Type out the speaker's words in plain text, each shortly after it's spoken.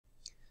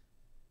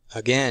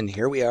Again,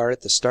 here we are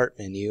at the Start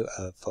menu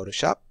of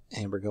Photoshop,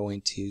 and we're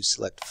going to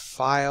select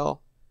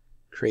File,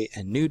 create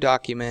a new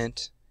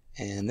document,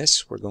 and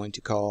this we're going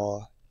to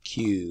call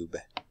Cube.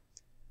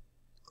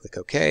 Click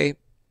OK,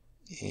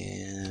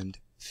 and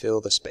fill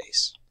the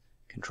space.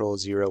 Control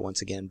 0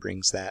 once again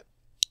brings that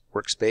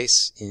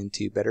workspace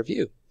into better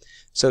view.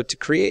 So to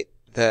create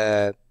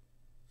the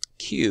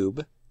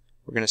cube,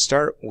 we're going to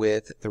start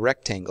with the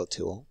rectangle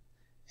tool,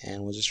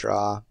 and we'll just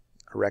draw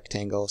a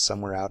rectangle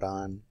somewhere out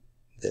on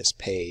this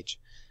page.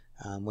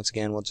 Once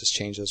again, we'll just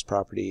change those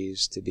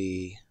properties to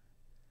be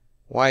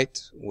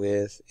white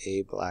with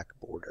a black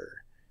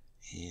border,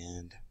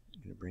 and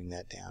I'm going to bring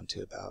that down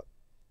to about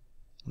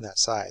that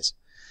size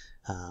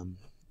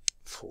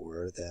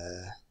for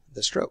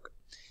the stroke.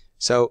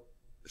 So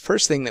the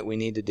first thing that we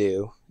need to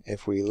do,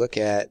 if we look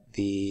at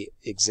the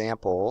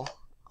example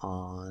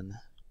on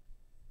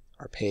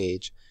our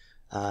page,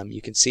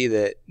 you can see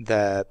that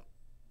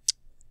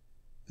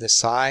the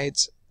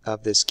sides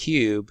of this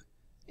cube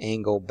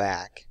angle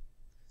back.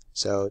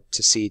 So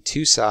to see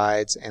two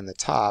sides and the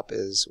top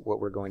is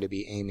what we're going to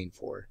be aiming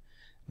for.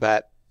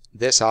 But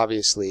this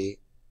obviously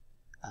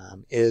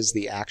is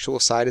the actual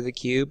side of the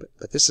cube,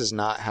 but this is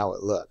not how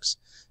it looks.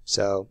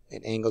 So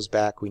it angles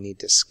back. We need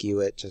to skew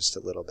it just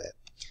a little bit.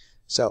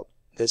 So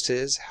this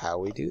is how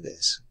we do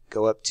this.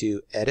 Go up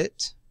to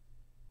Edit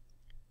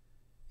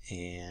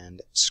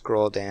and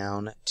scroll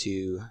down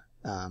to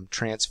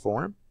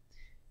Transform,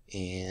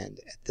 and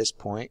at this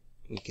point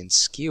we can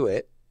skew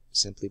it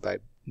simply by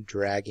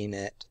dragging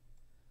it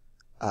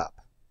up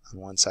on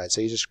one side. So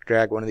you just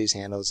drag one of these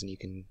handles and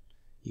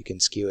you can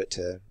skew it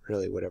to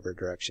really whatever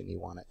direction you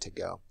want it to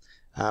go.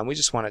 We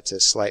just want it to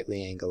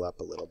slightly angle up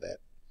a little bit.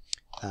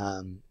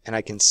 And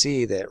I can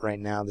see that right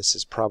now this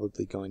is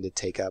probably going to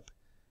take up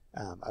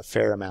a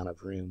fair amount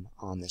of room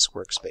on this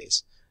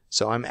workspace.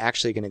 So I'm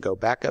actually going to go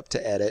back up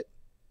to Edit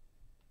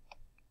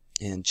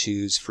and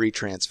choose Free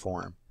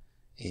Transform,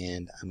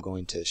 and I'm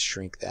going to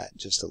shrink that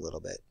just a little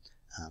bit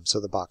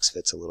so the box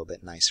fits a little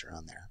bit nicer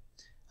on there.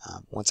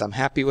 Once I'm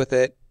happy with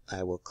it,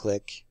 I will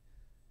click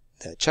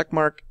the check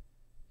mark,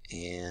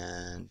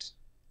 and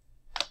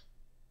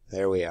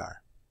there we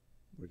are.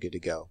 We're good to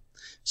go.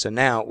 So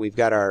now we've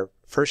got our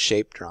first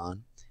shape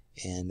drawn,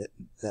 and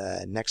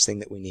the next thing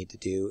that we need to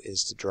do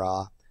is to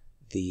draw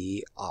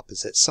the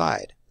opposite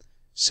side.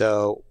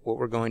 So what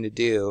we're going to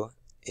do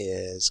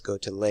is go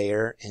to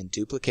Layer and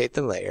duplicate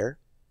the layer.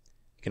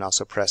 You can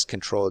also press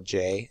Ctrl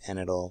J and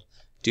it'll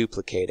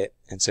duplicate it,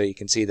 and so you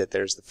can see that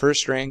there's the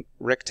first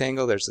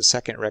rectangle, there's the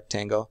second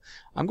rectangle.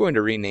 I'm going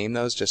to rename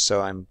those just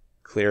so I'm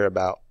clear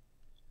about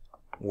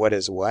what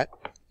is what.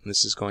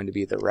 This is going to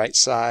be the right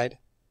side,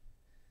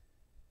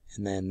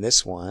 and then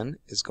this one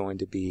is going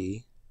to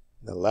be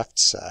the left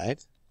side.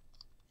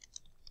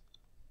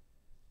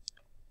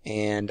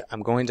 And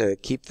I'm going to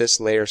keep this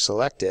layer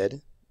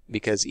selected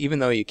because even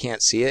though you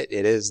can't see it,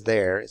 it is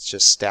there. It's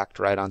just stacked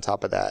right on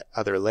top of that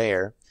other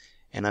layer.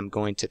 And I'm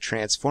going to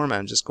transform it.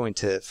 I'm just going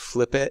to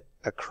flip it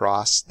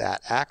across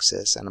that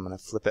axis, and I'm going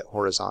to flip it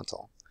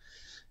horizontal.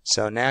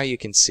 So now you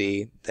can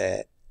see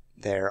that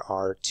there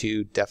are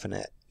two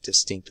definite,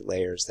 distinct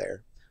layers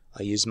there.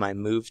 I'll use my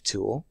Move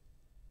tool,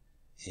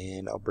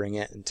 and I'll bring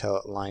it until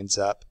it lines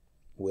up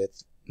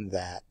with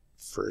that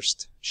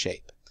first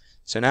shape.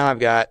 So now I've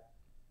got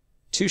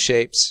two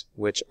shapes,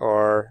 which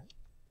are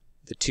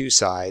the two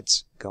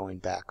sides going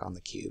back on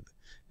the cube.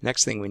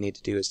 Next thing we need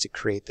to do is to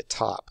create the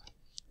top.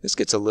 This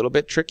gets a little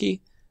bit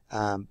tricky,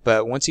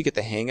 but once you get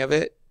the hang of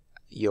it,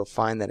 you'll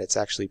find that it's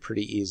actually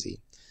pretty easy.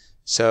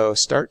 So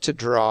start to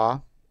draw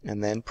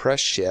and then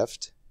press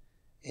Shift,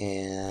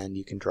 and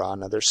you can draw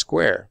another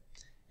square.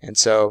 And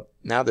so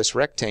now this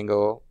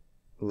rectangle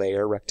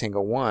layer,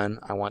 rectangle 1,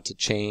 I want to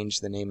change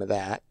the name of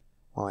that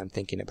while I'm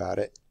thinking about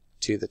it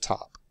to the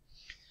top.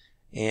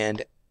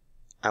 And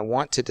I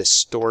want to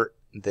distort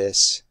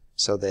this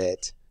so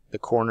that the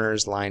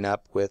corners line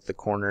up with the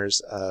corners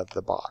of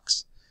the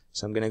box.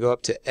 So I'm going to go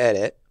up to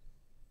Edit,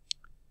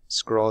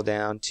 scroll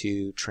down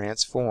to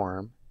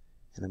Transform,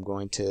 and I'm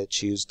going to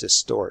choose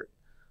Distort.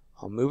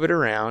 I'll move it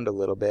around a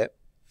little bit,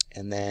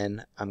 and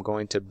then I'm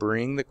going to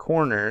bring the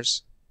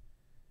corners,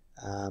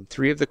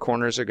 3 of the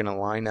corners are going to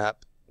line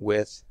up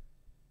with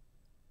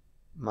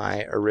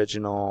my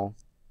original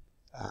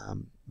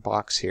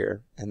box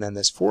here, and then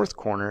this 4th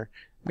corner,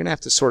 I'm going to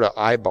have to sort of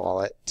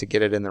eyeball it to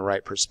get it in the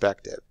right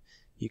perspective.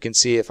 You can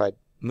see if I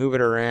move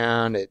it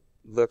around, it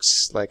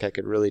looks like I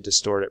could really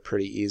distort it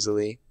pretty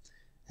easily.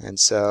 And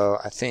so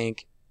I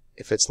think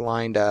if it's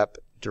lined up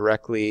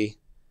directly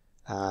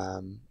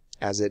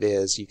as it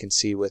is, you can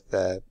see with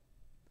the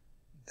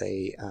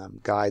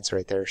guides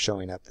right there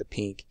showing up, the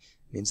pink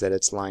means that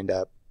it's lined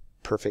up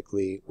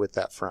perfectly with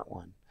that front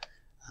one.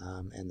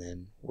 And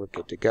then we're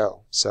good to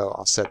go. So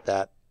I'll set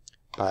that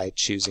by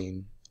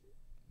choosing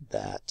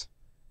that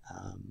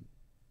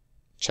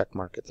check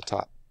mark at the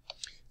top.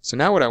 So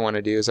now what I want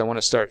to do is I want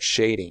to start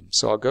shading.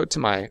 So I'll go to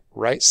my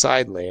right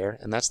side layer,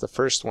 and that's the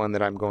first one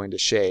that I'm going to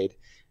shade.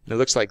 And it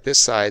looks like this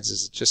side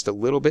is just a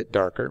little bit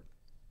darker.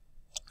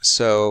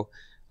 So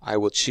I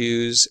will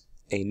choose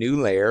a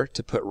new layer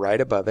to put right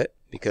above it,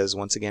 because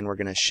once again we're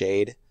going to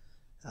shade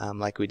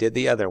like we did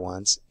the other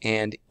ones.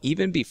 And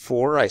even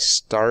before I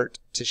start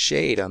to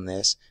shade on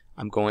this,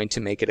 I'm going to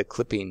make it a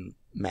clipping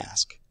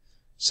mask.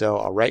 So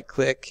I'll right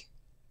click,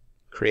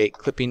 create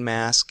clipping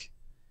mask,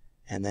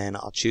 and then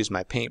I'll choose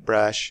my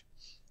paintbrush,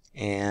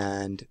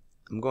 and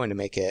I'm going to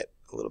make it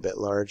a little bit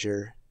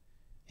larger,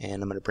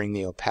 and I'm going to bring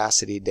the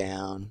opacity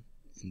down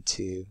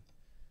into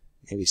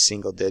maybe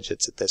single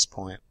digits at this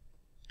point,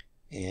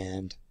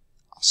 and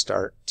I'll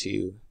start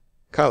to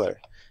color.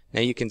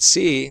 Now you can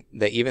see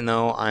that even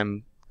though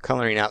I'm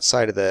coloring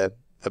outside of the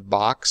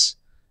box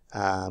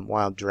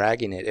while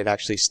dragging it, it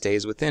actually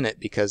stays within it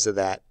because of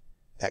that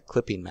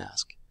clipping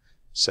mask.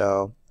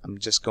 So I'm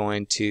just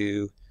going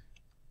to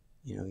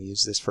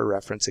use this for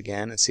reference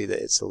again and see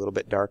that it's a little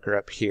bit darker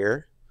up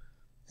here,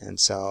 and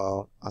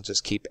so I'll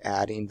just keep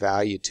adding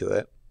value to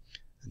it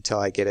until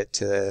I get it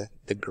to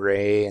the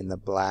gray and the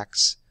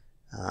blacks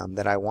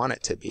that I want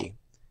it to be.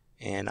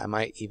 And I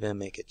might even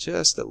make it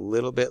just a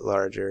little bit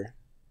larger,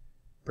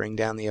 bring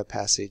down the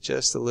opacity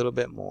just a little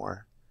bit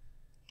more,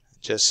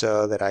 just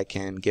so that I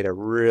can get a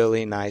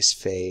really nice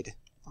fade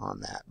on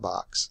that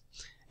box.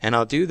 And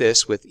I'll do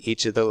this with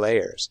each of the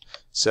layers.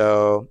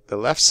 So the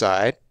left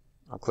side,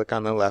 I'll click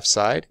on the left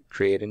side,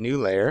 create a new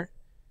layer.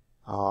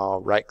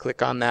 I'll right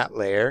click on that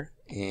layer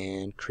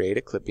and create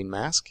a clipping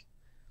mask.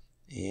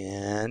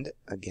 And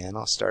again,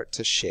 I'll start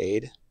to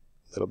shade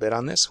a little bit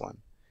on this one.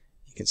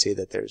 You can see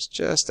that there's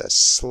just a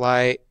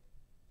slight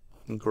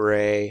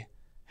gray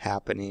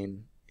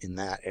happening in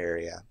that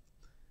area.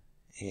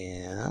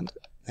 And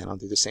then I'll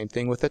do the same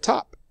thing with the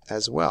top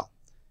as well.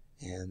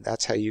 And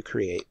that's how you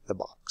create the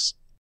box.